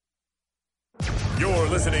You're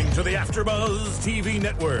listening to the AfterBuzz TV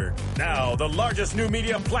Network, now the largest new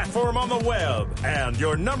media platform on the web and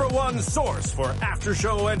your number one source for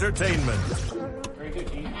after-show entertainment.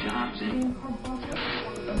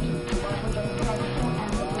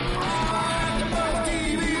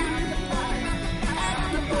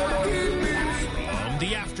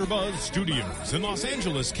 The AfterBuzz Studios in Los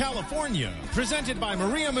Angeles, California. Presented by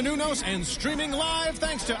Maria Menounos and streaming live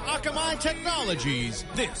thanks to Akamai Technologies.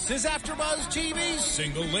 This is AfterBuzz TV's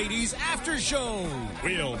Single Ladies After Show.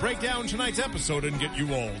 We'll break down tonight's episode and get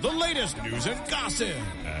you all the latest news and gossip.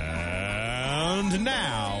 And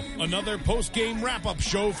now, another post-game wrap-up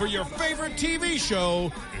show for your favorite TV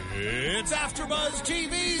show. It's AfterBuzz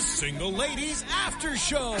TV's Single Ladies After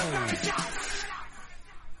Show.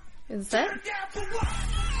 Is that?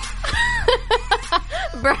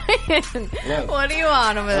 Brian, what do you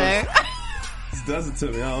want over there? This does it to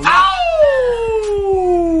me. I don't know.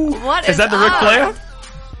 Oh! What is that the Ric Flair?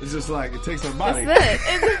 It's just like, it takes my body.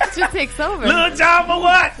 It just takes over. Little job for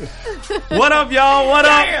what? What up, y'all? What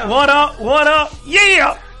up? Yeah. What up? What up?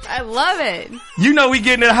 Yeah! I love it. You know we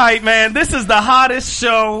getting it hype, man. This is the hottest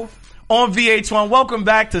show on VH1. Welcome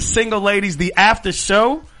back to Single Ladies, the after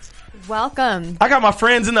show. Welcome. I got my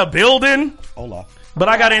friends in the building. Hola. But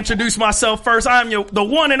I got to introduce myself first. I'm the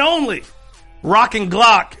one and only Rockin'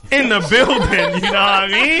 Glock in the building. You know what I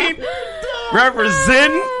mean?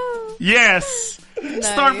 Representing. Yes. Nice.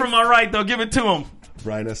 Start from my right, though. Give it to him.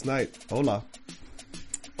 Brian S. Knight. Hola.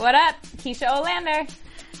 What up? Keisha Olander.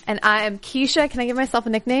 And I am Keisha. Can I give myself a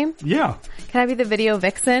nickname? Yeah. Can I be the video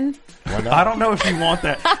vixen? I don't know if you want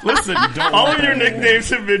that. Listen, all of your nicknames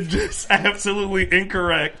have been just absolutely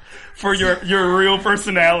incorrect for your real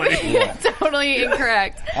personality. Yeah. Totally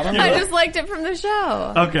incorrect. I just liked it from the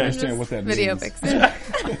show. Okay. I understand what that video means. vixen.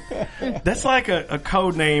 That's like a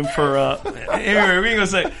code name for, anyway, we ain't gonna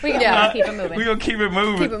say. We can keep it moving. We're gonna keep it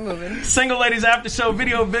moving. Keep it moving. Single Ladies After Show,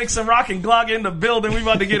 Video Vixen, Rockin' Glock in the building. We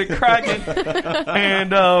about to get it cracking.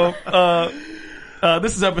 And,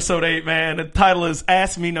 this is episode 8, man. The title is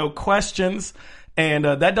Ask Me No Questions. And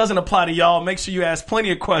that doesn't apply to y'all. Make sure you ask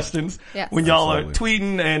plenty of questions when y'all are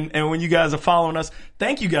tweeting and when you guys are following us.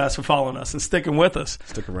 Thank you guys for following us and sticking with us.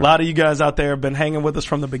 Stick around. A lot of you guys out there have been hanging with us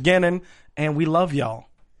from the beginning, and we love y'all.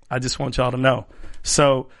 I just want y'all to know.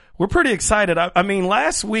 So we're pretty excited. I mean,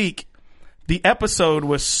 last week, the episode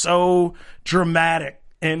was so dramatic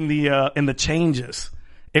in the changes.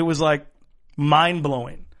 It was like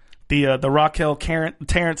mind-blowing. The Raquel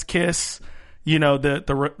Terrence kiss. You know,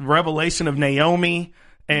 the revelation of Naomi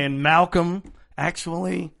and Malcolm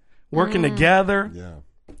actually working together. Yeah.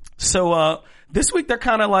 So, this week they're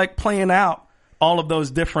kind of like playing out all of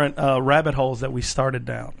those different, rabbit holes that we started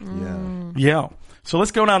down. Yeah. So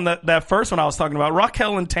let's go down that first one I was talking about.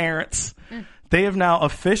 Raquel and Terrence. They have now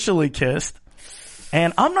officially kissed.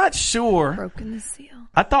 And I'm not sure. Broken the seal.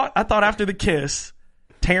 I thought after the kiss,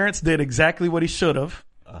 Terrence did exactly what he should have.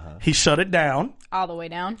 He shut it down. All the way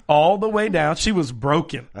down. All the way down. She was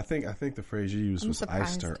broken. I think the phrase you used was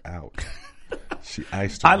iced her out. She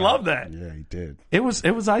iced her out. I love that. Yeah, he did. It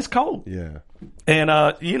was ice cold. Yeah. And,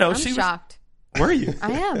 you know, I'm she shocked. Were you?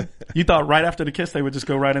 I am. You thought right after the kiss they would just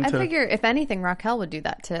go right into. I figure if anything, Raquel would do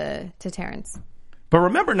that to Terrence. But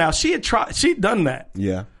remember now, she'd done that.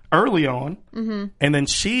 Yeah. Early on. Mm-hmm. And then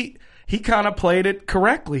he kind of played it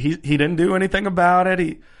correctly. He didn't do anything about it.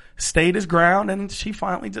 He stayed his ground, and she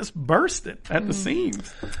finally just bursted at the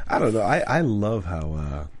seams. I don't know. I love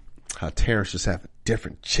how Terrence just have a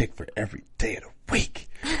different chick for every day of the week.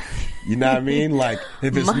 You know what I mean? Like,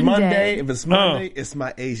 if it's Monday, it's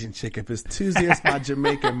my Asian chick. If it's Tuesday, it's my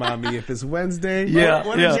Jamaican mommy. If it's Wednesday,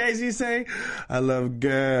 what did Jay-Z say? I love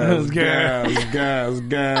girls.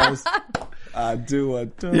 I do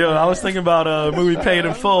adore. Yo, I was thinking about a movie Paid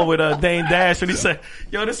in Full with Dane Dash, and he said,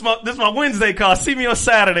 "Yo, this my Wednesday car. See me on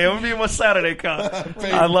Saturday. I'm gonna be in my Saturday car."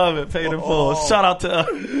 I love it. Paid in Full. Shout out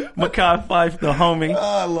to Mekhi Phife, the homie. Oh,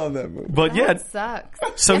 I love that movie. But That sucks.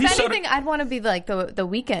 So if anything, I'd want to be like the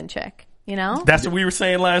weekend chick. You know? That's what we were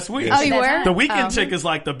saying last week. Oh, you were? The weekend chick is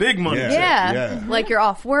like the big money chick. Yeah. Like you're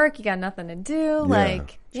off work, you got nothing to do.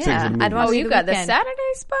 Like, I'd want to you got the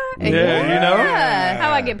Saturday spot? Yeah, you know? Yeah.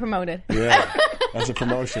 How I get promoted? Yeah, that's a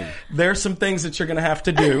promotion. There's some things that you're going to have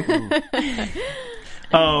to do.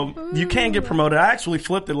 You can get promoted. I actually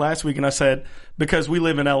flipped it last week and I said, because we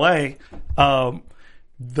live in LA,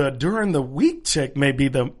 the during the week chick may be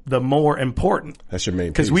the more important. That's your main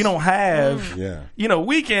piece. Because we don't have, you know,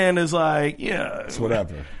 weekend is like, it's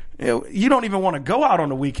whatever. You don't even want to go out on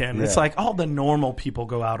the weekend. Yeah. It's like all the normal people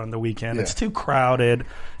go out on the weekend. Yeah. It's too crowded.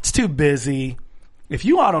 It's too busy. If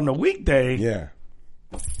you out on the weekday,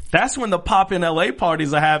 That's when the pop in LA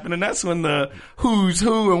parties are happening. That's when the who's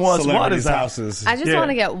who and what's what is houses. I just want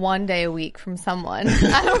to get 1 day a week from someone.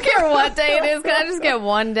 I don't care what day it is. Can I just get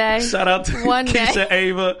 1 day? Shout out to one Keisha day.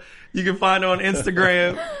 Ava. You can find her on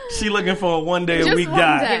Instagram. She looking for a 1 day a Just week one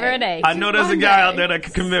guy. day. Give her a day. I know there's a one guy day. out there that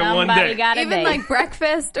can commit Somebody 1 day. got a Even day. like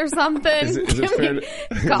breakfast or something. Is it Give fair me to, is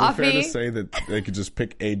it fair coffee. to say that they could just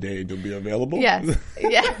pick a day to be available? Yes.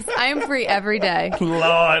 Yes. I am free every day.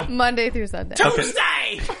 Lord. Monday through Sunday.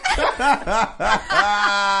 Tuesday.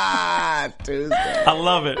 Tuesday. I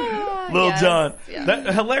love it. Lil yes, Jon. yeah.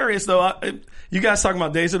 That, hilarious though. You guys talking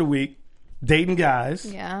about days of the week, dating guys.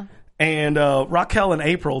 Yeah. And Raquel and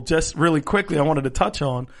April, just really quickly, I wanted to touch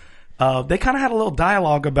on. They kind of had a little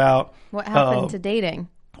dialogue about What happened to dating?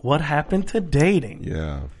 what happened to dating.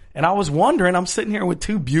 Yeah. And I was wondering, I'm sitting here with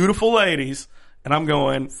two beautiful ladies, and I'm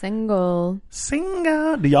going, Single.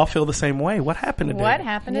 single. Do y'all feel the same way? What happened to dating? What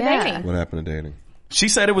happened to Yeah. dating? What happened to dating? She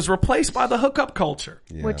said it was replaced by the hookup culture.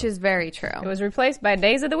 Yeah. Which is very true. It was replaced by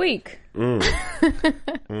days of the week.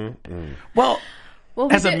 Well, Well,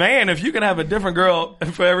 we as a did- man, if you can have a different girl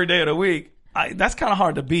for every day of the week, that's kind of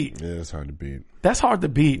hard to beat. Yeah, it's hard to beat. That's hard to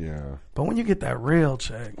beat. Yeah. But when you get that real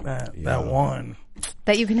chick, that one,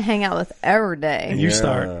 that you can hang out with every day. and you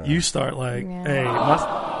start like, Yeah. hey,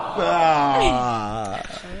 Ah.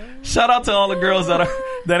 shout out to all the girls that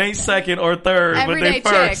ain't second or third, Everyday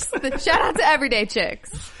but they first. chicks. Shout out to everyday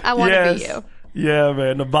chicks. I want to be you. Yeah,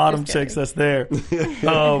 man, the bottom Just kidding. chicks that's there.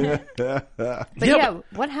 But yeah,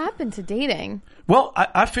 what happened to dating? Well,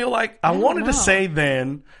 I feel like I wanted to know. say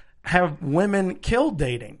then, have women killed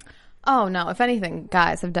dating? Oh no, if anything,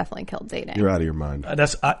 guys have definitely killed dating. You're out of your mind.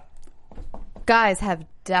 Guys have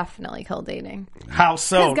definitely killed dating. How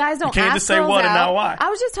so? Because guys don't You can't ask just say girls what out. and not why. I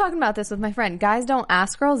was just talking about this with my friend. Guys don't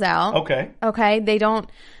ask girls out. Okay. Okay. They don't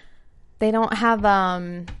have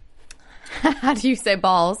how do you say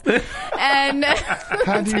balls? And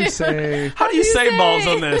How do you say? How do you say balls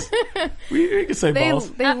on this? We can say balls.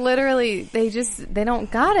 they literally they don't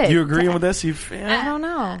got it. You agreeing with this? I don't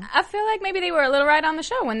know. I feel like maybe they were a little right on the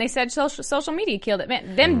show when they said social media killed it.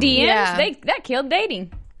 Man, them DMs, Yeah. that killed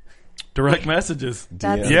dating. Direct messages.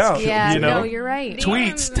 That's, Yeah, yeah, you know. no, you're right.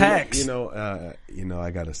 Tweets, texts. You know,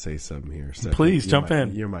 I gotta say something here. Stephanie. Please, You're jump my-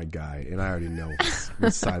 in. You're my guy, and I already know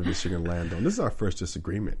what side of this you're gonna land on. This is our first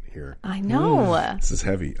disagreement here. I know. This is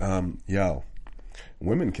heavy.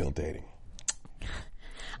 Women kill dating.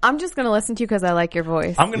 I'm just gonna listen to you because I like your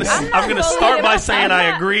voice. I'm gonna fully start by about- saying I'm I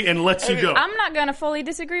not- agree and let you go. I'm not going to fully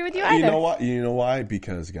disagree with you either. You know what? You know why?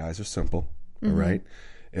 Because guys are simple. All right.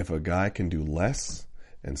 If a guy can do less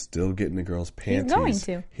and still get in the girl's panties,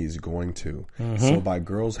 he's going to. So by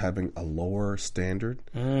girls having a lower standard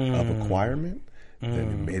of acquirement, then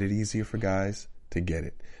it made it easier for guys to get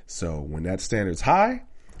it. So when that standard's high,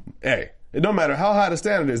 hey, it don't matter how high the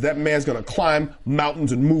standard is, that man's gonna climb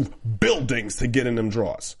mountains and move buildings to get in them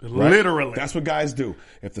draws. Right? Literally. That's what guys do.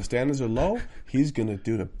 If the standards are low, he's gonna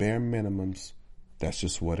do the bare minimums. That's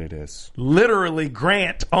just what it is. Literally,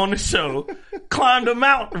 Grant on the show climbed a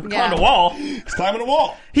mountain, Yeah. climbed a wall. He's climbing a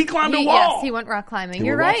wall. He climbed a Yes, wall. he went rock climbing. He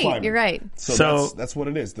You're went rock right. climbing. You're right. So that's what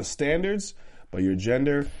it is. The standards by your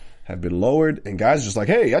gender have been lowered, and guys are just like,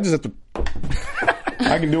 hey, I just have to.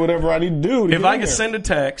 I can do whatever I need to do. To If get I in can there. send a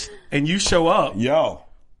text and you show up, Yo,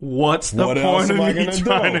 what's the what else point of am I me gonna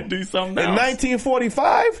trying do? to do something in else?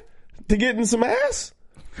 1945 to get in some ass?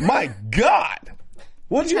 My God,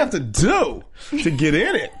 what did you have to do to get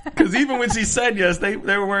in it? Because even when she said yes, they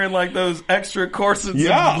were wearing like those extra corsets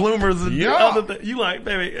Yeah. and bloomers and Yeah. other things. You like,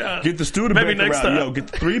 baby, Get the Studebaker maybe next out. time. Yo, get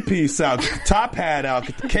the three-piece out. Get the top hat out.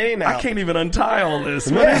 Get the cane out. I can't even untie all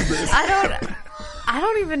this. What is this? I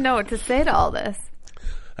don't even know what to say to all this.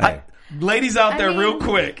 Hey, Ladies out there, mean- real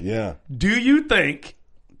quick. yeah. Do you think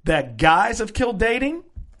that guys have killed dating?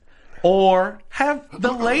 Or have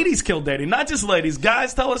the ladies killed dating? Not just ladies.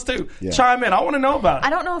 Guys, tell us too. Yeah. Chime in. I want to know about it. I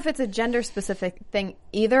don't know if it's a gender specific thing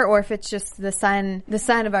either, or if it's just the sign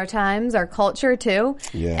of our times, our culture too,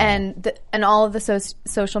 Yeah. and all of the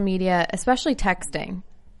social media, especially texting.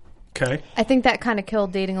 Okay. I think that kind of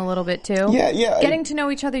killed dating a little bit too. Yeah. Getting to know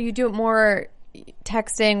each other, you do it more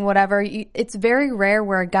texting, whatever. It's very rare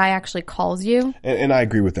where a guy actually calls you. And I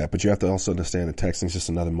agree with that, but you have to also understand that texting is just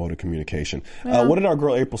another mode of communication. What did our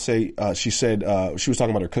girl April say? She said she was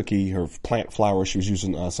talking about her cookie, her plant flower. She was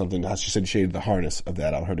using something. She said she had the harness of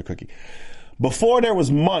that out of her cookie. Before there was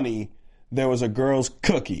money, there was a girl's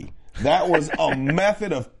cookie. That was a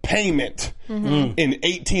method of payment in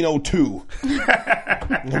 1802.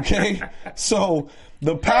 Okay? So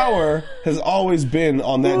the power has always been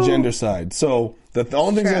on that gender side. So the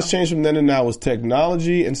only thing that's changed from then and now is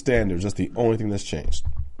technology and standards. That's the only thing that's changed.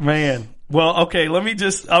 Man, Well, okay, let me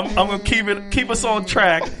just, I'm going to keep us on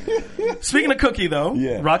track. Speaking of Cookie, though,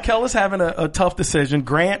 Raquel is having a tough decision.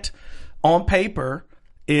 Grant, on paper,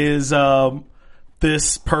 is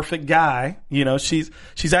this perfect guy. You know, she's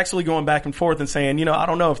actually going back and forth and saying, you know, I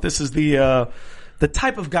don't know if this is the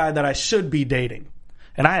type of guy that I should be dating.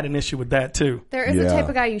 And I had an issue with that, too. There is a type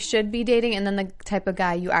of guy you should be dating, and then the type of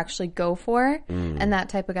guy you actually go for. And that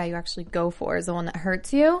type of guy you actually go for is the one that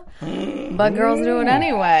hurts you. But girls do it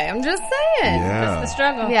anyway. I'm just saying. It's the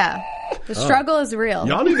struggle. Yeah. The struggle is real.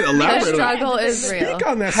 Y'all need to elaborate. The struggle is real. Speak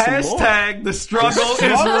on that Hashtag the struggle is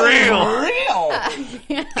real.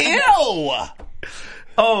 Ew.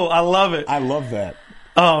 Oh, I love it. I love that.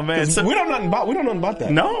 Oh, man. So, we don't know nothing about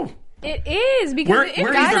that. No. It is because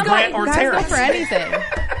We're either Grant or guys Terrence. go for anything.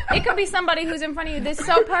 it could be somebody who's in front of you that's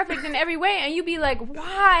so perfect in every way, and you be like,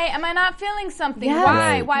 "Why am I not feeling something? Yes.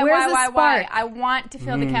 Why? Why? Where's the Why? spark? I want to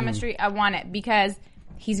feel the chemistry. I want it because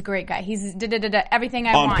he's a great guy. He's everything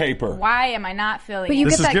I On want. paper. Why am I not feeling But you it?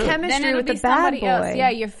 This get is that good. Then chemistry it'll with be the bad somebody boy. else. Yeah,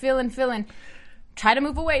 you're feeling. Try to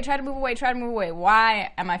move away.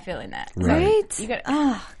 Why am I feeling that? Right? You got.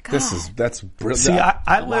 Oh, God. That's brilliant. See,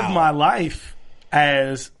 I live my life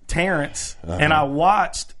as Terrence, and I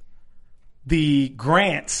watched the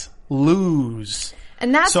Grants lose.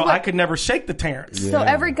 And that's so what, I could never shake the Terrence. So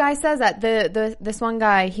every guy says that. This one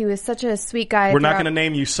guy, he was such a sweet guy. We're not going to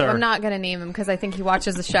name you, sir. I'm not going to name him because I think he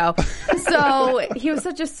watches the show. So he was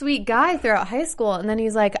such a sweet guy throughout high school. And then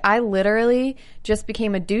he's like, I literally just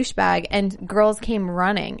became a douchebag and girls came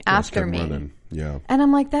running after me. Running. Yeah. And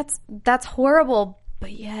I'm like, that's horrible.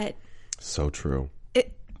 But yet So true.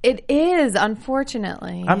 it is,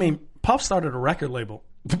 unfortunately. I mean, Puff started a record label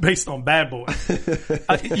based on Bad Boy.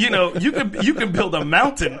 You know, you can build a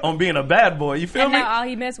mountain on being a bad boy. You feel And me? now all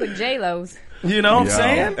he messed with J-Lo's. You know what I'm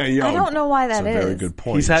saying? Hey, yo, I don't know why that that's a very is. good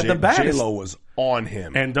point. He's had the baddest. J-Lo was on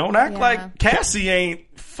him. And don't act Yeah. like Cassie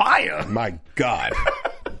ain't fire. My God.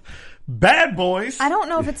 Bad Boys. I don't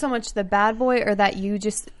know if it's so much the bad boy or that you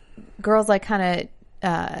just, girls like kind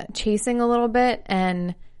of chasing a little bit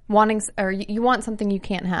and wanting, or you want something you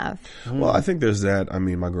can't have. Well, I think there's that. I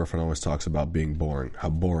mean, my girlfriend always talks about being boring, how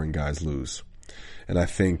boring guys lose. And I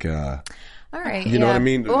think, All right. you know what I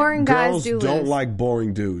mean? Boring Girls guys do don't lose. like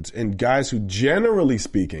boring dudes. And guys who, generally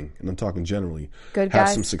speaking, and I'm talking generally, Good have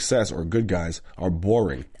guys. some success or good guys are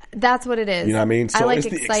boring. That's what it is. You know what I mean? I So like it's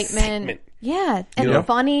the excitement. excitement. Yeah, and You know?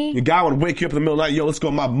 funny. Your guy would wake you up in the middle of the night, yo, let's go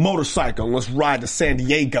on my motorcycle and let's ride to San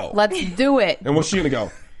Diego. Let's do it. And what's she going to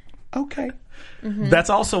go? Okay. That's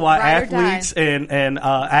also why Ride or die. athletes and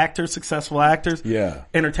actors, successful actors, Yeah.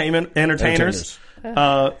 entertainers,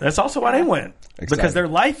 that's also why they win. Because Exciting. their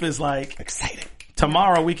life is like, Exciting.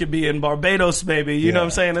 tomorrow we could be in Barbados, baby. You know what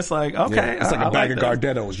I'm saying? It's like, okay. Yeah. It's like I a bag like of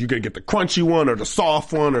that. Gardettos. You got to get the crunchy one or the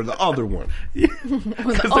soft one or the other one.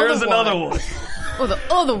 Because there is another one. Oh, the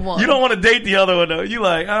other one. You don't want to date the other one, though. You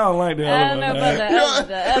like, I don't like the I other don't know one. about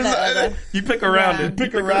the other. You pick around it.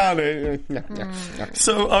 Pick around it.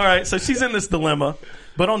 So, all right. So she's in this dilemma.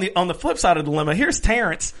 But on the flip side of the dilemma, here's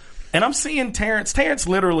Terrence. And I'm seeing Terrence. Terrence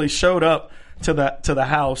literally showed up to the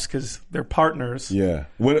house because they're partners. Yeah.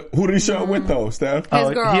 Who did he show up with, though, Steph?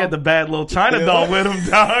 His girl. He had the bad little China doll with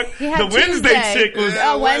him, dog. He had The Wednesday Tuesday. chick was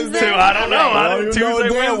Wednesday? too. I don't know. I don't even know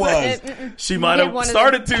Tuesday, what day it Wednesday. was. She might did have one of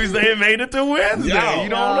started Tuesday and made it to Wednesday. Yo. You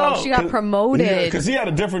don't know. She got promoted. Because he had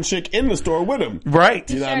a different chick in the store with him. Right.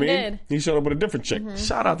 You know what I Sure mean? did. He showed up with a different chick.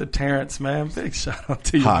 Shout out to Terrence, man. Big shout out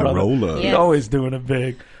to you, High brother. roller. He Yeah. always doing it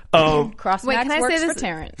big. Cross Wait, Max can I say works this? for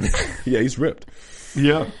Terrence. Yeah, he's ripped.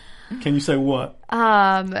 Yeah. Can you say what?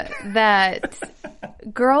 That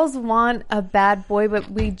girls want a bad boy, but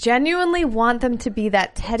we genuinely want them to be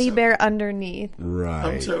that teddy bear underneath.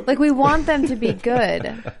 Right. Like, we want them to be good.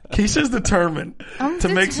 Keisha's determined I'm to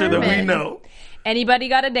make sure that we determined. know. Anybody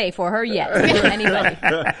got a day for her yet? Anybody?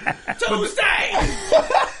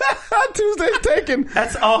 Tuesday's taken.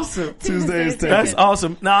 That's awesome. Tuesday is taken. That's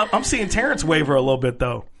awesome. Now I'm seeing Terrence waver a little bit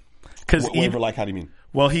though, because Waver, like, how do you mean?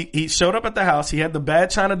 well he showed up at the house. He had the bad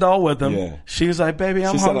China doll with him. Yeah. She was like, "Baby,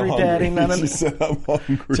 I'm She said, hungry, Daddy." No, no, She no. said, I'm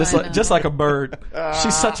hungry. Just like a bird.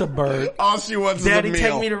 She's such a bird. All she wants Daddy, is a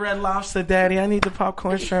meal. take me to Red Lobster, Daddy. I need the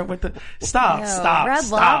popcorn shrimp with the. Stop! Ew, Stop! Red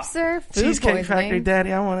stop. Lobster? Food Cheesecake poisoning. Factory,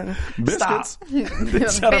 Daddy. I want to. Biscuits.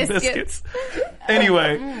 Shut up, biscuits.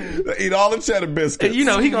 Anyway, They eat all the cheddar biscuits. you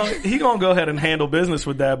know he gonna go ahead and handle business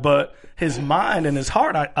with that, but his mind and his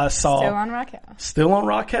heart, I saw Still on Raquel. still on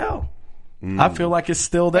Raquel. I feel like it's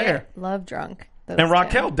still there. Love drunk. Those And two.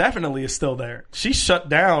 Raquel definitely is still there. She shut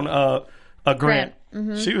down a Grant.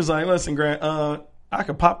 She was like, "Listen, Grant, I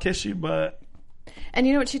could pop kiss you, but And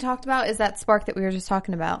you know what she talked about is that spark that we were just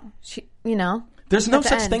talking about. She, you know, There's no at the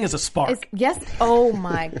such end. thing as a spark. Yes. Oh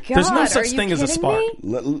my God. There's no such Are you thing as a kidding spark.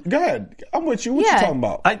 me? Go ahead. I'm with you. What Yeah. you talking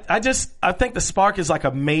about? I think the spark is like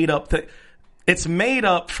a made up thing. It's made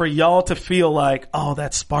up for y'all to feel like, oh,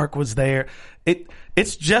 that spark was there.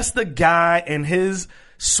 It's just the guy and his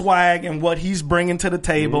swag and what he's bringing to the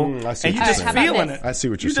table, I see and you what just you're saying. feeling How it. about I see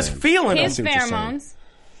what you're just saying. feeling His it. what you're saying. pheromones.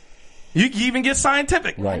 You can even get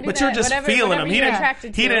scientific, Right. but Do you're that. just Whatever- feeling whatever him. you're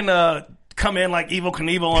attracted He to. didn't come in like Evel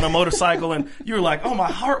Knievel on a motorcycle, and you were like, oh,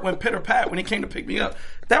 my heart went pitter pat when he came to pick me up.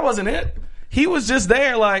 That wasn't it. He was just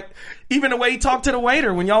there, like, even the way he talked to the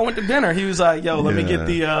waiter when y'all went to dinner. He was like, yo, let me get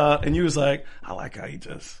the, and you was like, I like how he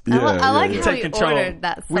just I like how take he control. ordered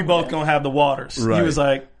that. We both gonna have the waters. He Right. was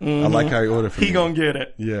like, I like how he ordered for he me. gonna get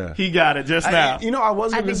it. Yeah. He got it just now. I wasn't I going to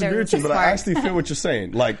think disagree they're with you, but I smart. actually feel what you're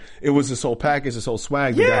saying. Like, it was this whole package, this whole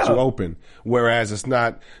swag that Yeah. got you open. Whereas it's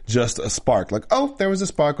not just a spark. Like, oh, there was a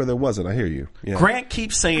spark or there wasn't. I hear you. Yeah. Grant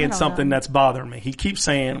keeps saying something that's bothering me. He keeps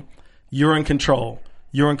saying, you're in control.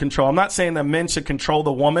 You're in control. I'm not saying that men should control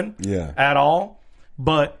the woman at all,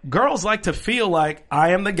 but girls like to feel like I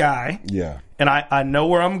am the guy. Yeah. And I know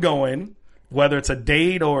where I'm going, whether it's a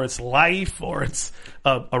date or it's life or it's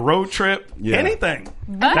a road trip, anything.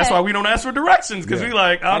 That's why we don't ask for directions, because we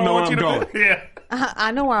like, I don't know want where you I'm to going. Yeah.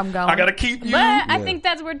 I know where I'm going. I got to keep you. But I think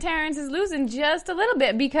that's where Terrence is losing just a little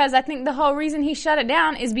bit, because I think the whole reason he shut it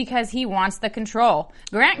down is because he wants the control.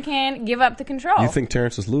 Grant can give up the control. You think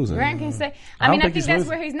Terrence is losing? Grant can say, I I don't mean, I think think he's that's losing.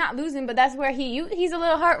 where he's not losing, but that's where he's a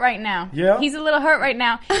little hurt right now. Yeah. He's a little hurt right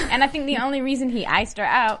now. And I think the only reason he iced her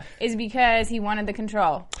out is because he wanted the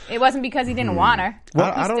control. It wasn't because he didn't want her.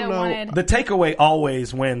 Well, He I don't still know. wanted- The takeaway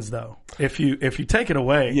always wins, though. If you take it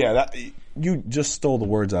away, Yeah, you just stole the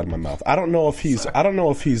words out of my mouth. I don't know if he's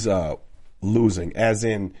losing, as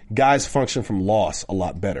in guys function from loss a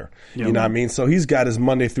lot better. You know what I mean? So he's got his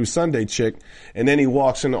Monday through Sunday chick, and then he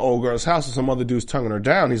walks in the old girl's house and some other dude's tonguing her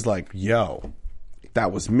down. He's like, yo,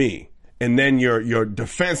 that was me. And then your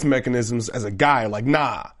defense mechanisms as a guy are like,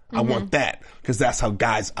 nah, I want that, because that's how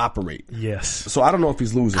guys operate. Yes. So I don't know if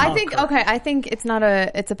he's losing. I think it's not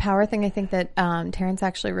it's a power thing. I think that Terrence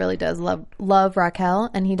actually really does love Raquel,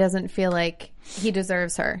 and he doesn't feel like he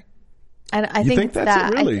deserves her. And I think that's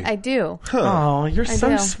that it, really? I do. Oh, you're so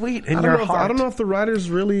do. sweet in I your don't know. heart. I don't know if the writers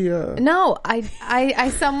really. No,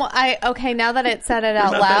 okay, now that it said it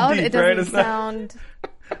out not that loud, deep, it right? doesn't It's not- sound.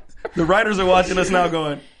 The writers are watching us now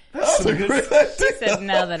going, He said,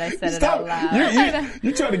 now that I said it out loud.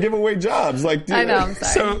 You're trying to give away jobs, like I know, I'm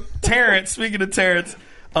sorry. So Terrence, speaking of Terrence,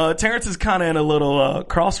 Terrence is kind of in a little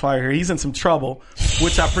crossfire here. He's in some trouble,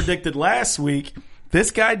 which I predicted last week.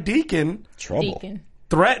 This guy Deacon trouble. Deacon.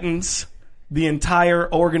 threatens the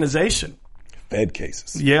entire organization. Fed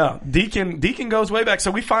cases. Yeah, Deacon goes way back.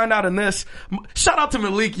 So we find out in this. Shout out to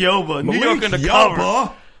Malik Yoba, New York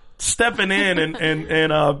Undercover, stepping in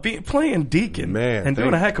and playing Deacon, Man, and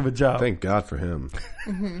doing a heck of a job. Thank God for him.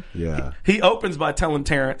 Yeah. He opens by telling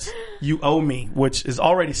Terrence, "You owe me," which is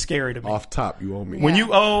already scary to me. Off top, you owe me. When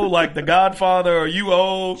you owe like The Godfather, or you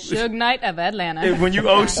owe Suge Knight of Atlanta. when you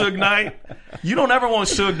owe Suge Knight, you don't ever want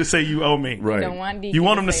Suge to say you owe me. Right. Don't want Deacon You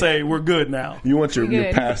want him to say we're good now. You want your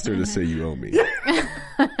Good. pastor to say you owe me.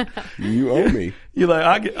 You owe me. You're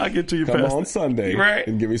like, I get to your Come pastor. on Sunday Right.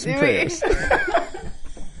 and give me some prayers.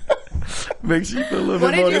 Makes you feel a little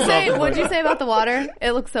What bit more did you say? comfortable. What did you say about the water?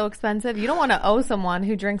 It looks so expensive. You don't want to owe someone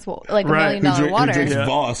who drinks like Right. $1 million Who water. drinks Yeah.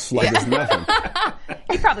 Voss like it's nothing.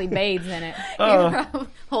 He probably bathes in it.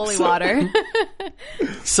 Holy water.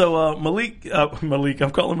 So Malik,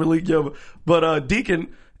 I'm calling Malik Yoba, but Deacon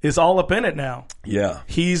is all up in it now. Yeah.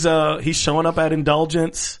 He's showing up at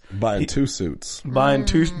Indulgence, Buying 2 suits. buying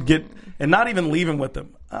and not even leaving with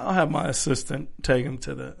them. I'll have my assistant take him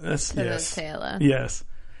to the those tailor. Yes,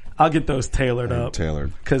 I'll get those tailored up,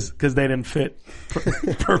 Tailored. because they didn't fit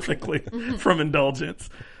perfectly from Indulgence.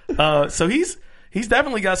 So he's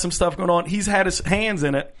definitely got some stuff going on. He's had his hands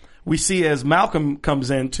in it. We see as Malcolm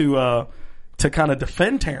comes in to kind of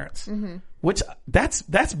defend Terrence, which that's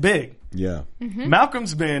big. Yeah.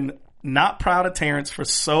 Malcolm's been not proud of Terrence for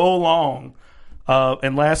so long,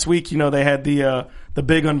 and last week, they had the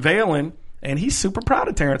big unveiling, and he's super proud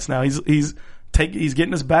of Terrence now. He's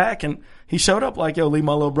getting his back, and he showed up like, yo, leave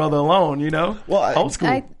my little brother alone. Well, old school.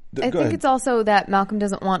 I think it's also that Malcolm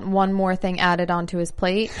doesn't want one more thing added onto his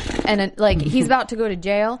plate, and he's about to go to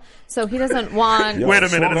jail, so he doesn't want Yo, Wait a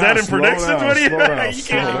minute, slow is that down, in predictions? slow down, What do you- slow down, You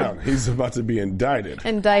slow can't- down. He's about to be indicted.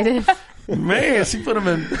 indicted. Man, she put him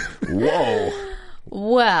in Whoa.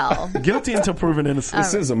 Well, guilty until proven innocent.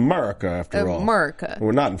 This is America, after all. America.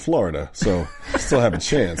 We're not in Florida, so still have a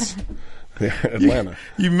chance. Atlanta.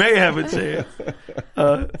 You may have a chance.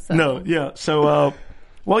 No, yeah. So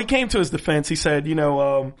Well, he came to his defense. He said,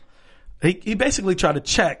 he basically tried to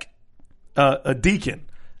check a Deacon,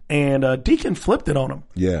 and Deacon flipped it on him.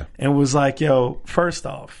 Yeah. And was like, yo, first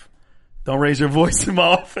off, don't raise your voice in my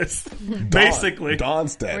office. Basically. Dawn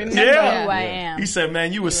status. Remember Yeah. who I am. He said,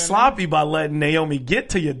 man, you was sloppy by letting Naomi get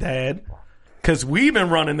to your dad because we've been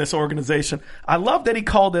running this organization. I love that he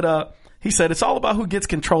called it he said, it's all about who gets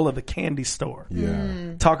control of the candy store.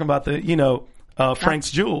 Yeah. Talking about the,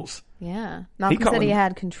 Frank's Jewels. Yeah. Malcolm said he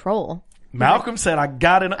had control. Malcolm said, I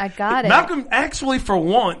got it. I got it. Malcolm actually, for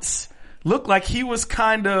once, looked like he was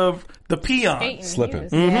kind of the peon. Skating. Slipping.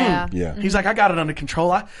 He was- Yeah. Yeah. He's like, I got it under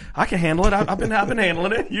control. I can handle it. I've been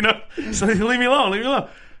handling it, So leave me alone.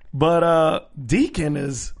 But Deacon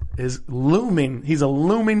is looming. He's a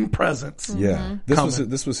looming presence. Yeah.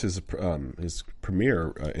 This was his premiere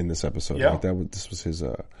in this episode. Yeah. Right? This was his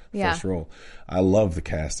Yeah. first role. I love the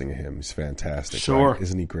casting of him. He's fantastic. Sure. Right?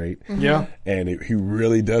 Isn't he great? Yeah. And he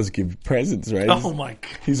really does give presents, right? Oh my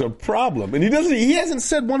God. He's a problem. And he hasn't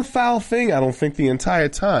said one foul thing, I don't think, the entire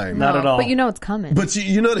time. Not at all. But it's coming. But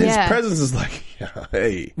you know that his Yeah. presence is like,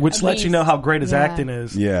 hey. Which lets you know how great his Yeah. acting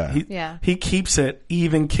is. Yeah. He keeps it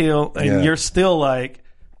even keel, and Yeah. you're still like,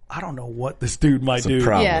 I don't know what this dude might It's a do.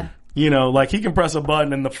 problem. Yeah. Like he can press a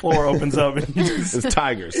button and the floor opens up. And you just, It's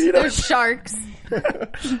tigers. There's sharks.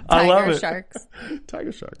 I love Tiger it. sharks.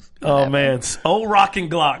 Tiger sharks. Oh man, old Rock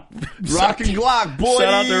and Glock. Rock and Glock, boy.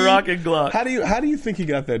 Shout out to Rock and Glock. How do you think he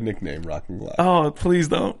got that nickname, Rock and Glock? Oh, please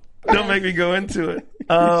don't make me go into it.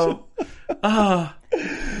 How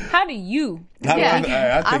do you?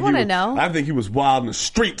 Yeah. I think wanna he was- know. I think he was wild in the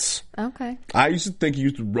streets. Okay. I used to think he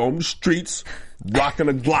used to roam the streets, rocking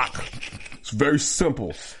a Glock. It's very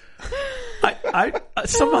simple. I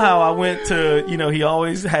somehow I went to he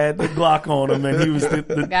always had the Glock on him and he was the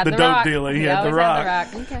Got the dope rock. dealer. He He had the always rock.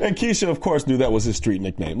 had the rock. And Keisha, of course, knew that was his street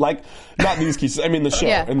nickname. Like, not these Keisha. I mean, the show.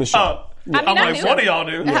 Yeah. In the show. Oh, I mean, I'm I like, knew what it. do y'all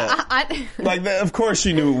do? Like, that, of course,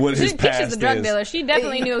 she knew what his past Keisha's a drug is. dealer. She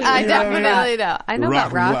definitely knew. I He was definitely know. I know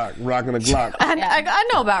Rock about and rock. Glock. Rocking a Glock. I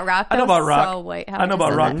know about rock. I know about rock. So wait, how I know would you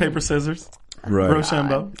about say rock, that? paper, scissors. Right.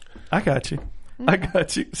 Rochambeau. I got you.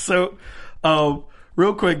 So,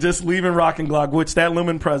 real quick, just leaving Rock and Glock, which that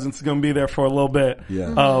Lumen presence is going to be there for a little bit.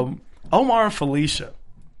 Yeah. Omar and Felicia.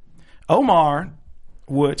 Omar,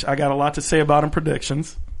 which I got a lot to say about in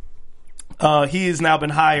predictions. He has now been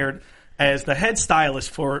hired as the head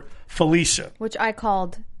stylist for Felicia. Which I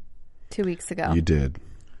called 2 weeks ago. You did.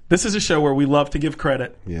 This is a show where we love to give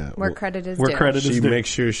credit. Yeah. Where Well, credit is Where due. credit She is due. makes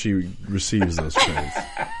sure she receives those credits.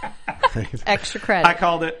 Extra credit. I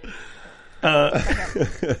called it.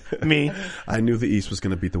 Me. I knew the East was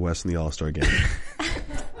going to beat the West in the All-Star game.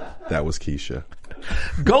 That was Keisha.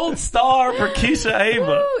 Gold star for Keisha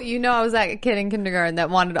Ava. Ooh, I was that kid in kindergarten that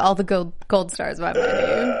wanted all the gold stars by my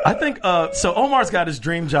name. I think so. Omar's got his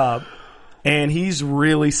dream job, and he's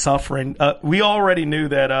really suffering. We already knew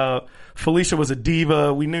that Felicia was a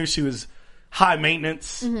diva. We knew she was high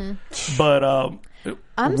maintenance, but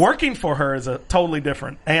working for her is a totally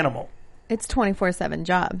different animal. It's 24/7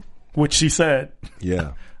 job. Which she said.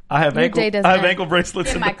 Yeah. I have Your day doesn't end. ankle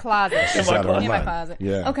bracelets in my closet. She's out of her In my mind. closet.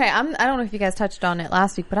 Yeah. Okay, I don't know if you guys touched on it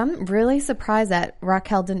last week, but I'm really surprised that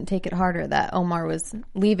Raquel didn't take it harder that Omar was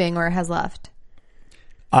leaving or has left.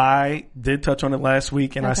 I did touch on it last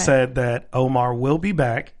week, and I Okay. said that Omar will be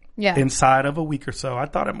back Yeah. inside of a week or so. I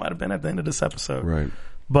thought it might have been at the end of this episode. Right.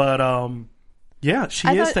 But, yeah, she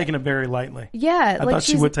I is thought- taking it very lightly. Yeah, I thought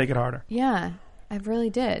she would take it harder. Yeah, I really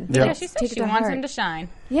did. Yeah. Yeah, she said Take it she to wants heart. him to shine.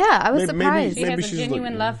 Yeah, I was Maybe- surprised. She Maybe has a she's genuine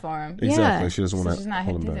looking- love for him. Exactly. Yeah. She doesn't So want she's to not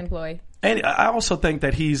hold his him back. employee. And I also think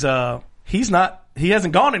that he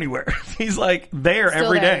hasn't gone anywhere. He's like there Still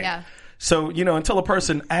every there, day. yeah. So, until a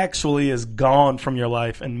person actually is gone from your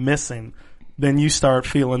life and missing, then you start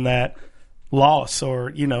feeling that loss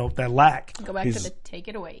or, that lack. Go back He's- to the take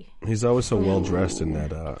it away. He's always so well dressed in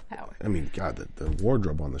that. Power. I mean, God, the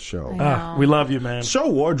wardrobe on the show. We love you, man. Show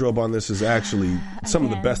wardrobe on this is actually some of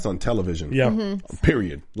the best on television. Yeah.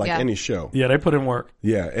 Period. Like Yeah. any show. Yeah, they put in work.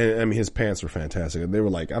 Yeah, and I mean his pants were fantastic. They were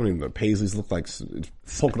like I don't even know, paisleys looked like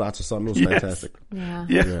polka dots or something. It was Yes. fantastic.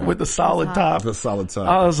 Yeah, with the solid top. The solid top.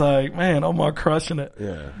 I was like, man, Omar crushing it.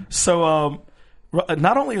 Yeah. So,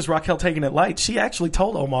 not only is Raquel taking it light, she actually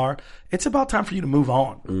told Omar, it's about time for you to move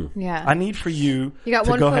on. Yeah, I need for you, you got to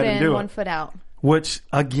one go foot ahead and in, do one it. foot out. Which,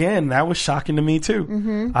 again, that was shocking to me,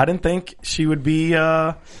 too. I didn't think she would be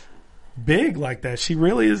big like that. She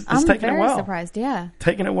really is I'm taking it very well. surprised. Yeah,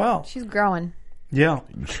 Taking it well. she's growing. Yeah.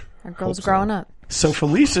 Our girl's so. growing up. So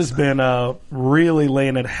Felicia's been really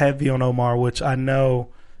laying it heavy on Omar, which I know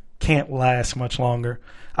can't last much longer.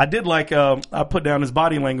 I did like I put down his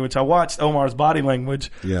body language. I watched Omar's body language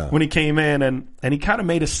when he came in, and he kind of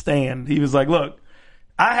made a stand. He was like, "Look,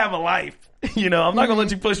 I have a life. I'm not going to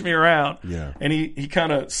let you push me around." Yeah. And he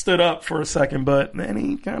kind of stood up for a second, but then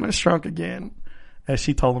he kind of shrunk again as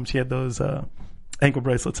she told him she had those ankle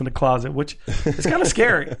bracelets in the closet, which is kind of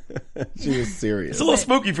scary. She was serious. It's a little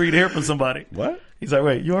spooky for you to hear from somebody. What? He's like,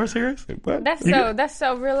 "Wait, you are serious?" What? That's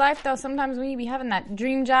so real life though. Sometimes when you be having that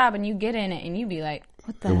dream job and you get in it and you be like,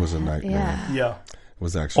 what the It was a nightmare. Yeah. Yeah. It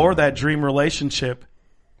was actually. Or that dream relationship.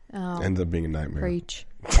 ended up being a nightmare. Preach.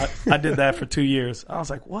 I did that for 2 years. I was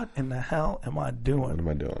like, what in the hell am I What doing? am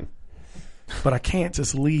I doing? But I can't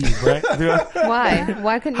just leave, right? Why?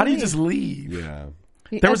 Why couldn't How do you leave? just leave? Yeah.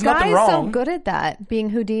 There was nothing A guy's so wrong. good at that, being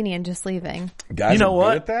Houdini and just leaving. Guys You know are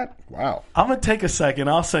what? good at that? Wow. I'm gonna take a second.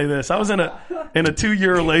 I'll say this. I was in a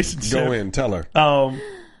 2-year relationship. Go in. Tell her.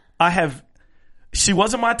 She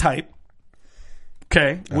wasn't my type.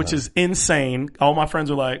 Okay. Which is insane. All my friends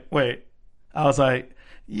were like, wait. I was like,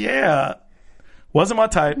 yeah. Wasn't my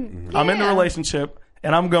type. I'm in the relationship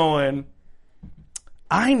and I'm going,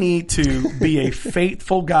 I need to be a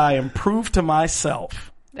faithful guy and prove to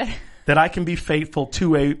myself that I can be faithful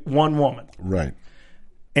to one woman. Right.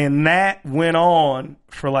 And that went on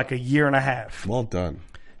for like a year and a half. Well done.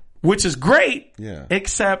 Which is great. Yeah.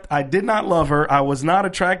 Except I did not love her. I was not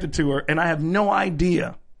attracted to her. And I have no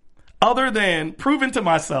idea, other than proving to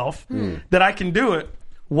myself that I can do it,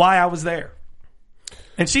 why I was there.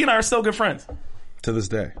 And she and I are still good friends. To this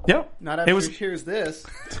day. Yep. Not after she hears this.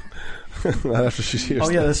 Not after she hears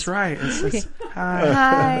Oh, yeah, this. that's right. It's hi.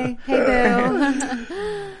 Hi. Hey, boo.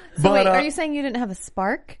 So But, wait, are you saying you didn't have a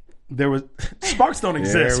spark? There was sparks don't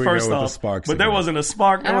exist, we go first with the off. sparks But there again. wasn't a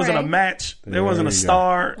spark. There All wasn't a right. match. There There wasn't a we go.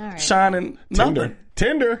 star right. shining. Nothing.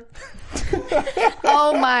 Tinder.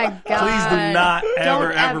 Oh my god! Please do not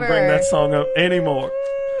ever Don't bring that song up anymore.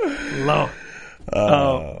 Lord.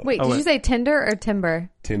 Wait, did you say Tinder or Timber?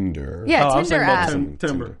 Tinder. Yeah, I was Tinder thinking about app.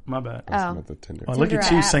 Timber. My bad. That's about the Tinder. Oh, look Tinder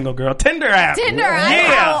at you, app. single girl. Tinder app. Tinder, I Yeah.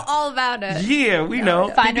 know all about it. Yeah, we know.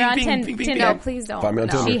 Find her on Ping, ping, ping, ping, Tinder. No, ping. please don't. Find me on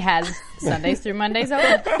No. Tinder. She has Sundays through Mondays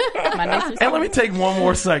open. Mondays through And let me take one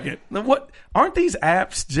more second. What aren't these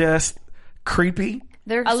apps just creepy?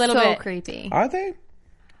 They're A little so bit. creepy. Are they?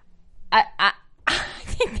 I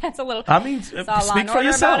think that's a little. I mean, saw Law speak and for Order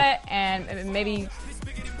yourself. about it, and maybe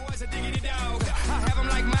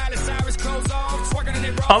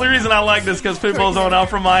Only reason I like this because Pitbull's on out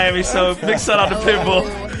from Miami, so big shout out to Pitbull.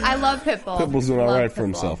 I love Pitbull. Pitbull's doing all Love right for Pitbull.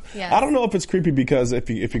 himself. Yes. I don't know if it's creepy because if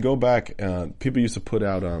you go back, people used to put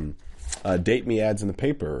out date me ads in the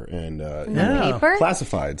paper and Yeah. Paper?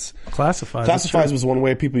 Classifieds. classifieds. That's Classifieds true. was one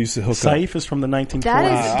way people used to hook up. Saif is from the 1920s. That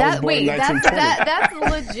is I was that. born in Wait, that's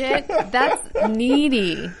 1920. legit. That's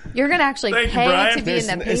needy. You're gonna actually Thank you, pay Brian. to be in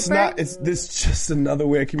the paper. It's not. It's this just another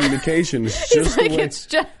way of communication. It's just like the way. it's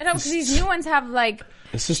just. I know because these new ones have like.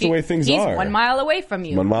 It's just the way things he's are. 1 mile away from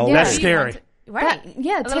you. 1 mile Yeah. away. That's scary. Right.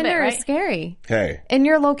 Yeah, A little Tinder bit, right? is scary. Hey, In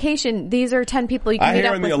your location, these are 10 people you can I meet hear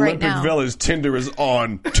up in with the right Olympic now. Village, Tinder is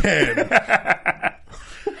on 10.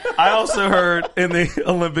 I also heard in the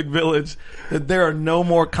Olympic Village that there are no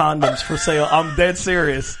more condoms for sale. I'm dead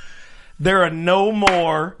serious. There are no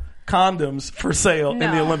more condoms for sale in the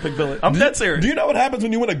No. Olympic Village. I'm dead serious. Do you know what happens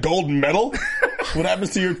when you win a gold medal? What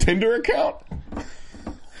happens to your Tinder account?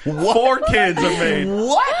 What? 4 kids are made.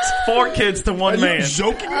 What? 4 kids to 1 Are man. you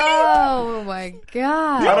joking me? Oh my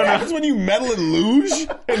god! You know what happens when you medal in luge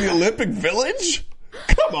in the Olympic Village?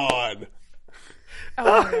 Come on.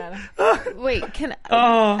 Oh my god. Wait, can has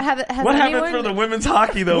What happened anyone, for the women's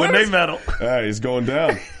hockey though when they medal? Hey, he's going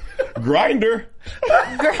down. Grinder.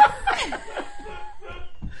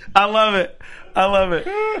 I love it. I love it.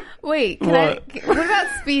 Wait, what about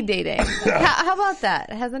speed dating? How about that?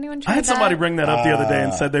 Has anyone tried I had somebody that? bring that up the other day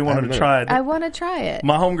and said they wanted to try it. I want to try it.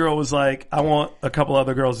 My homegirl was like, I want a couple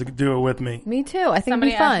other girls to do it with me. Me too. I think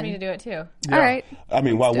Somebody it'd be fun. asked me to do it too. All right. I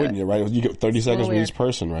mean, why wouldn't you, right? You get 30 seconds with weird. each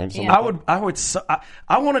person, right? Something Yeah. I would.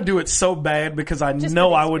 I want to do it so bad because I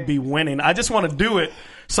know for the I would be winning. I just want to do it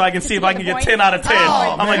so I can see if to I get can the get points? 10 out of 10.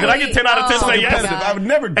 Oh, I'm like, did I get 10 out of 10? oh, Say yes. competitive. I would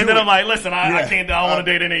never do And then it. I'm like, listen, I Yeah. can't. I don't want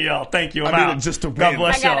to date any of y'all. Thank you. I'm I did out. it just to God win.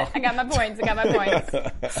 bless I got y'all. it. I got my points. I got my points.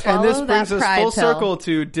 And Swallow this that brings us pride full pill. circle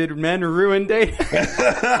to did men ruin dating?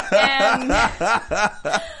 And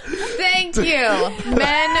Thank you.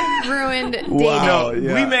 Men ruined dating. Wow. No,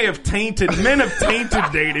 yeah. we may have tainted. Men have tainted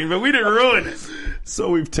dating, but we didn't ruin it.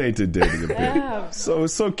 So we've tainted dating a bit. So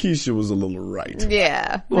Keisha was a little right.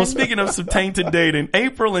 Yeah. Well, speaking of some tainted dating,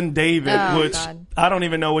 April and David, Oh, which God. I don't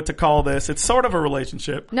even know what to call this. It's sort of a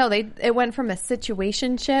relationship. No, it went from a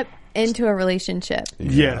situationship into a relationship.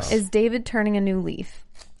 Yes. Is David turning a new leaf?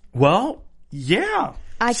 Well, yeah.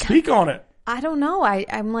 I Speak on it. I don't know.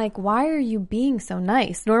 I'm like, why are you being so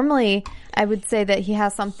nice? Normally, I would say that he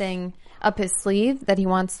has something up his sleeve that he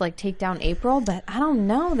wants to like take down April, but I don't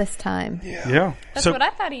know this time. Yeah. That's what I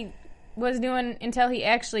thought he was doing until he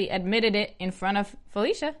actually admitted it in front of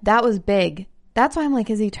Felicia. That was big. That's why I'm like,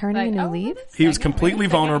 is he turning a new leaf? He was completely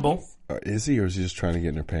vulnerable. Is he, or is he just trying to get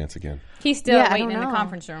in her pants again? He's still Yeah, I waiting don't in the know.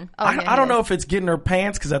 conference room. Oh, yeah, I don't he know is. if it's getting her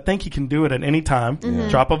pants because I think he can do it at any time.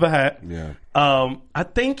 Drop of a hat. Yeah. I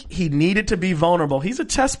think he needed to be vulnerable. He's a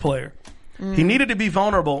chess player. He needed to be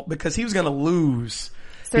vulnerable because he was going to lose.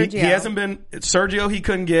 Sergio. He hasn't been Sergio. He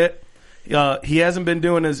couldn't get. He hasn't been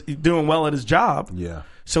doing well at his job. Yeah.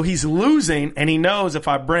 So he's losing, and he knows if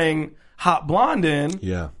I bring Hot Blonde in,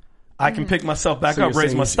 Yeah. I can pick myself back So up, you're raise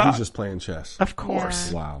saying my he's stock. just playing chess. Of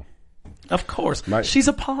course, Wow. of course. Might- She's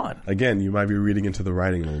a pawn. Again, you might be reading into the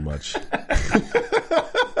writing a little much.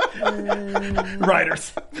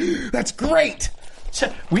 Writers. That's great.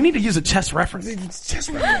 We need to use a chess reference. It's chess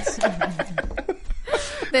reference.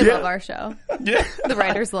 They love our show. Yeah. The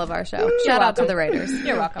writers love our show. Shout out to the writers.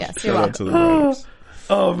 You're welcome. Yes, you're Shout out welcome. to the writers.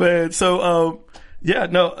 Oh man. So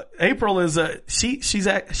April is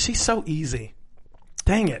she's so easy.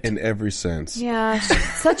 Dang it. In every sense. Yeah,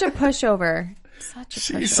 such a pushover. Such a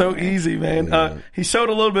pushover. She's so easy, man. He showed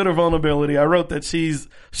a little bit of vulnerability. I wrote that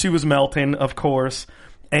she was melting, of course.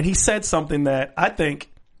 And he said something that I think,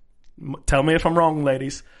 tell me if I'm wrong,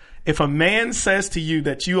 ladies. If a man says to you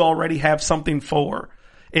that you already have something for,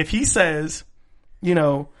 if he says,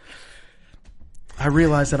 I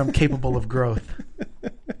realize that I'm capable of growth,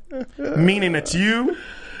 meaning that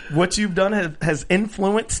what you've done has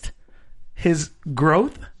influenced his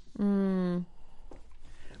growth, wouldn't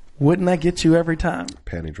that get you every time?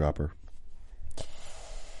 Panty dropper.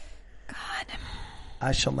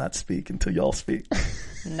 I shall not speak until y'all speak.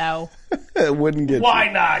 No. It wouldn't get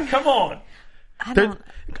Why not? Come on.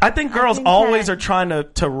 I think girls think always that- are trying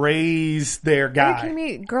to raise their Are you guy. kidding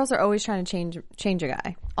me? Girls are always trying to change a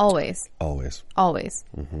guy. Always. Always.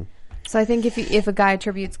 So I think if a guy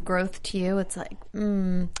attributes growth to you, it's like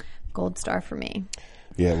gold star for me.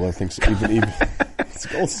 Yeah, well, I think so. even it's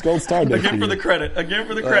gold star day Again for the credit. Again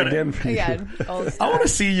for the credit. Again for you. Again, gold I star. want to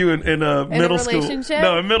see you in middle school. relationship?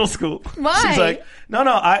 No, in middle school. Why? She's like, no.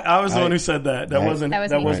 I was the one who said that. That was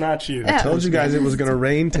That was me. not you. Yeah. Told you guys it was going to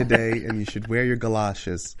rain today, and you should wear your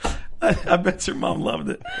galoshes. I bet your mom loved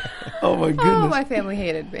it. Oh my Oh, goodness. my family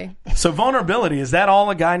hated me. So vulnerability, is that all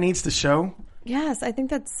a guy needs to show? Yes, I think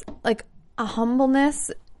that's like a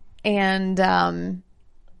humbleness and I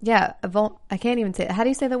can't even say it. How do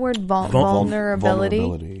you say the word vulnerability?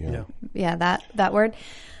 Vulnerability, yeah. Yeah, that word.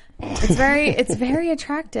 It's very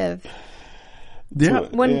attractive. Yeah.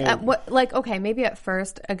 When okay, maybe at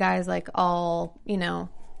first a guy's like all, a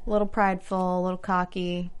little prideful, a little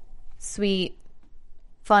cocky, sweet,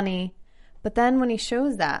 funny, but then when he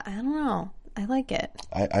shows that, I don't know. I like it.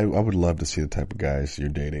 I would love to see the type of guys you're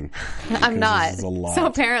dating. I'm not. This is a lot. So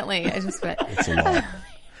apparently, I just went. It's a lot.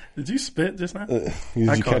 Did you spit just now? Did you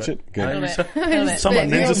caught catch it. it? Good.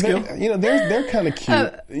 Somebody ninja skill? They're kind of cute.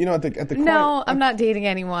 At the No, I'm not dating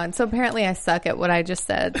anyone. So apparently, I suck at what I just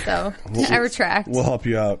said. So I retract. We'll help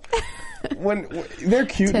you out. When they're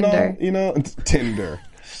cute Tinder. and all, it's Tinder.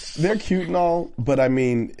 They're cute and all, but I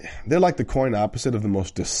mean, they're like the coin opposite of the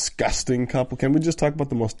most disgusting couple. Can we just talk about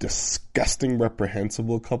the most disgusting,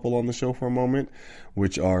 reprehensible couple on the show for a moment,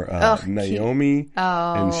 which are Naomi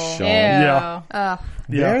and Sean? Yeah.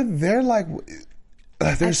 They're like,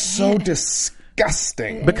 they're so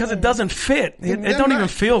disgusting. Because it doesn't fit. It don't even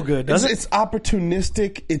feel good, does it? It's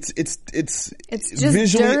opportunistic. It's just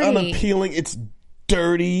visually dirty. unappealing. It's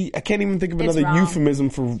dirty. I can't even think of another wrong. euphemism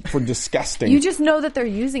for disgusting. You just know that they're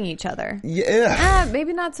using each other. Yeah.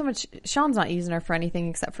 Maybe not so much. Sean's not using her for anything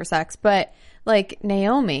except for sex, but like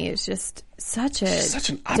Naomi is just such an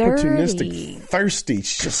opportunistic, dirty thirsty.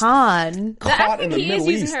 She's just con. I caught in think the he Middle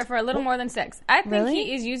is using East. her for a little more than sex. I think Really?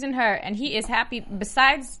 he is using her, and he is happy.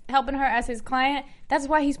 Besides helping her as his client, that's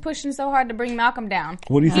why he's pushing so hard to bring Malcolm down.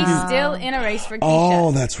 What do you think? He's still in a race for Keisha.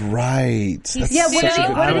 Oh, that's right. That's Yeah, what such did a he-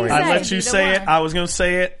 good what did he point. say? I let you Either say it. one. I was going to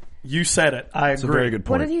say it. You said it. I It's a agree. very good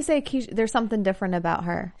What point. did he say? There's something different about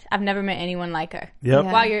her. I've never met anyone like her. Yep.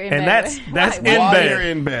 Yeah. While you're in And bed. that's Why- in While bed. you're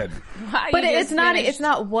in bed. why But you it's just not. finished? It's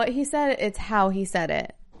not what he said. It's how he said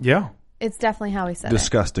it. Yeah. It's definitely how he said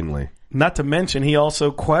Disgustingly. Not to mention, he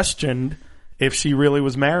also questioned if she really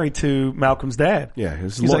was married to Malcolm's dad. Yeah,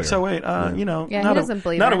 his He's lawyer. like, so wait, Yeah, he now doesn't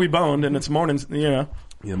believe now that her. we boned and it's morning, Yeah,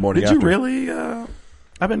 morning did you after. really?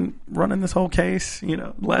 I've been running this whole case,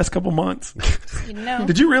 the last couple months. You know.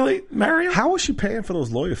 Did you really marry him? How was she paying for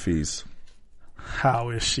those lawyer fees? How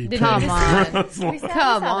is she? Did Come you on. just see that?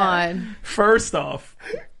 Come on. First off,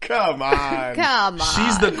 Come on. Come on.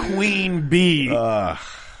 she's the queen bee God.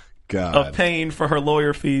 of paying for her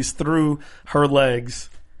lawyer fees through her legs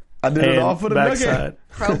I did it and all for the backside. nugget.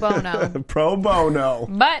 Pro bono. Pro bono.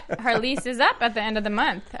 But her lease is up at the end of the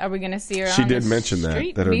month. Are we going to see her She on did the mention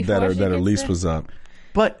street that before her she that her gets lease the- was up.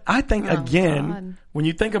 But I think again, God. when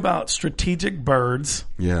you think about strategic birds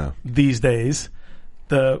Yeah. these days,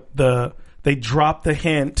 they drop the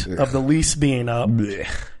hint of the lease being up, Blech.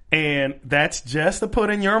 and that's just to put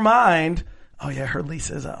in your mind, oh yeah, her lease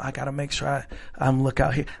is up. I got to make sure I'm look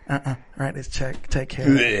out here. Right, this check, take care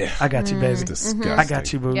of it. Blech. I got you, baby. Disgusting. I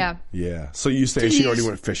got you, boo. Yeah. Yeah. So you say she already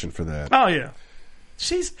went fishing for that? Oh yeah.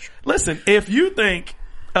 Listen, if you think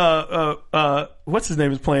what's his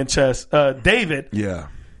name is playing chess, David, Yeah.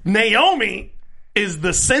 Naomi is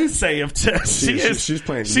the sensei of chess. She's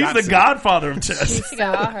playing She's the Yahtzee. godfather of chess. She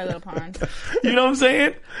got all her little pawns. You know what I'm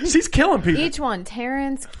saying? She's killing people. Each one.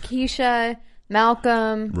 Terrence, Keisha,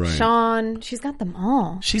 Malcolm, Right. Sean. She's got them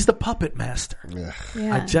all. She's the puppet master. Ugh.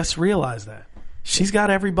 Yeah. I just realized that. She's got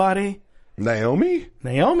everybody. Naomi?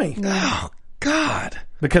 Naomi. Oh, God.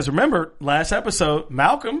 Because remember, last episode,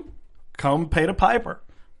 Malcolm come pay the piper.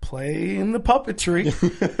 Play in the puppetry.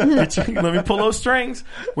 Let me pull those strings.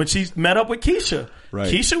 When she met up with Keisha.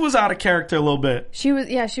 Right. Keisha was out of character a little bit. She was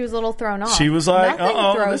a little thrown off. She was like, nothing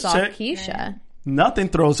uh-oh, throws this off chick- Keisha. Nothing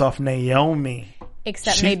throws off Naomi.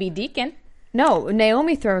 Except She- maybe Deacon. No,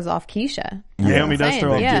 Naomi throws off Keisha. Naomi does saying,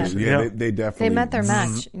 throw off yeah. Keisha. Yeah, they definitely. They met their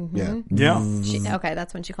match. Mhm. Yeah. Yeah. Okay,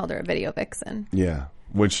 that's when she called her a video vixen. Yeah.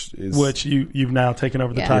 Which is. Which you've now taken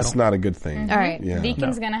over the Yeah. title. It's not a good thing. All right. Yeah.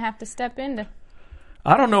 Deacon's going to have to step into.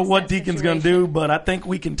 I don't know what that Deacon's going to do, but I think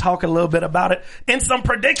we can talk a little bit about it in some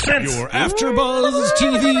predictions. Your AfterBuzz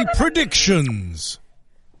TV predictions.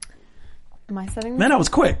 Am I setting? Man, that was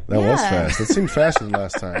quick. That was Yeah. fast. That seemed faster than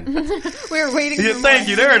last time. We were waiting. Yeah, for thank more.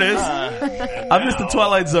 you. There it is. I missed the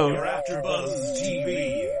Twilight Zone. AfterBuzz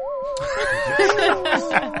TV.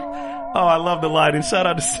 Oh, I love the lighting. Shout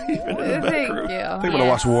out to Steven in the back Thank room. you. I'm going to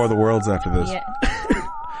watch War of the Worlds after this. Yeah.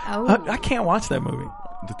 Oh, I can't watch that movie.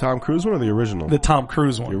 The Tom Cruise one or the original? The Tom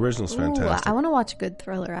Cruise The one. original's Ooh, fantastic. I want to watch a good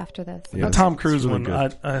thriller after this. Yeah, The Tom it's Cruise really one.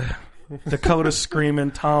 good. Dakota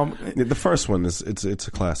screaming. Tom. Yeah, the first one is it's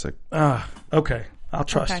a classic. Okay, I'll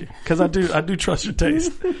trust Okay. you because I do trust your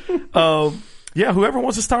taste. Yeah, whoever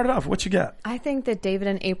wants to start it off, what you got? I think that David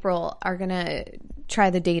and April are gonna try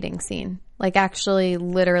the dating scene, like actually,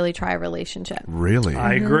 literally try a relationship. Really?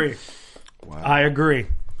 I agree. Wow. I agree.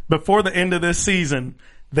 Before the end of this season,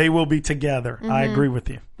 they will be together. I agree with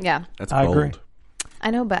you. Yeah, That's I bold. agree.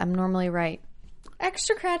 I know, but I'm normally right.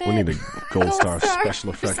 Extra credit. We need a gold star star.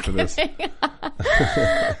 special effect for this.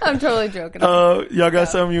 I'm totally joking. Y'all got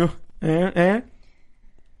something you?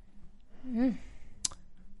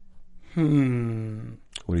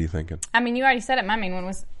 What are you thinking? I mean, you already said it. My main one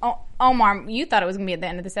was Omar. You thought it was going to be at the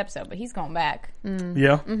end of this episode, but he's going back.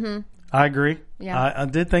 Yeah. I agree. Yeah. I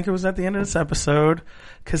did think it was at the end of this episode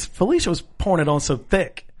because Felicia was pouring it on so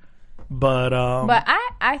thick. But But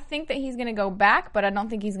I think that he's going to go back, but I don't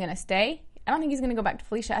think he's going to stay. I don't think he's going to go back to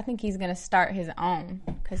Felicia. I think he's going to start his own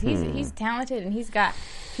because he's talented and he's got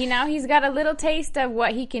a little taste of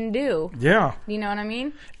what he can do. yeah, You know what I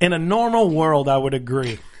mean? in a normal world, I would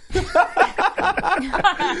agree. In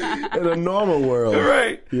a normal world.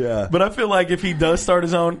 Right. Yeah. But I feel like if he does start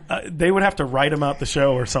his own, they would have to write him out the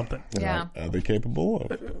show or something. Yeah. Are they capable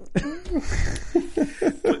of?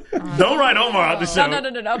 Don't write Omar out the show. No.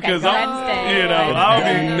 Okay, Because go ahead and stay. you know, I'll I'll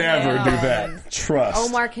be, never do that. Trust.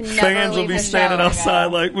 Omar can never fans will leave be the standing show. outside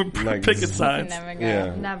like with Like, picket Can signs. never go.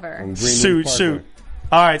 Yeah. Never. On Greenwood Shoot. Parkway.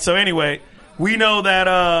 All right. So anyway, we know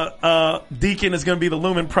that Deacon is going to be the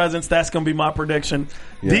Lumen presence. That's going to be my prediction.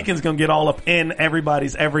 Yeah. Deacon's going to get all up in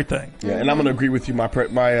everybody's everything. Yeah, and I'm going to agree with you. My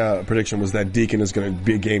prediction was that Deacon is going to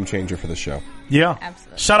be a game changer for the show. Yeah.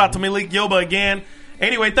 Absolutely. Shout out to Malik Yoba again.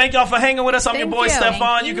 Anyway, thank y'all for hanging with us. I'm your Thank boy you. Stefan.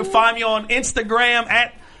 Thank You you. can find me on Instagram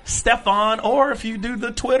at Stefan, or if you do the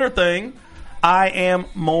Twitter thing, I am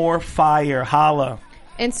more fire. Holla.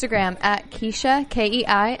 Instagram at Keisha,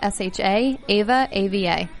 Keisha, Ava,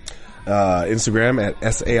 AVA. Instagram at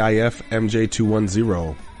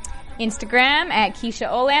SAIFMJ210. Instagram at Keisha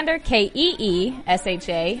Olander,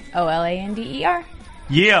 KeeShaOlander.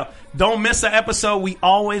 Yeah. Don't miss an episode. We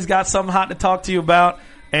always got something hot to talk to you about.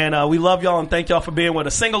 And we love y'all and thank y'all for being with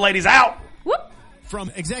us. Single ladies out. Whoop. From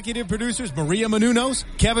executive producers Maria Menounos,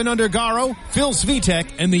 Kevin Undergaro, Phil Svitek,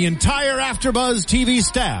 and the entire AfterBuzz TV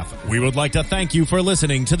staff, we would like to thank you for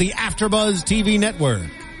listening to the AfterBuzz TV network.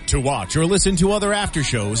 To watch or listen to other after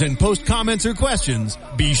shows and post comments or questions,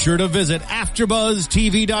 be sure to visit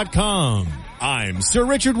AfterBuzzTV.com. I'm Sir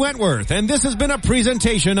Richard Wentworth, and this has been a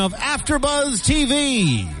presentation of AfterBuzz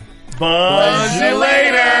TV. Buzz you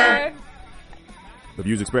later. The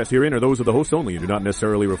views expressed herein are those of the hosts only and do not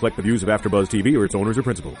necessarily reflect the views of AfterBuzz TV or its owners or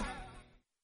principals.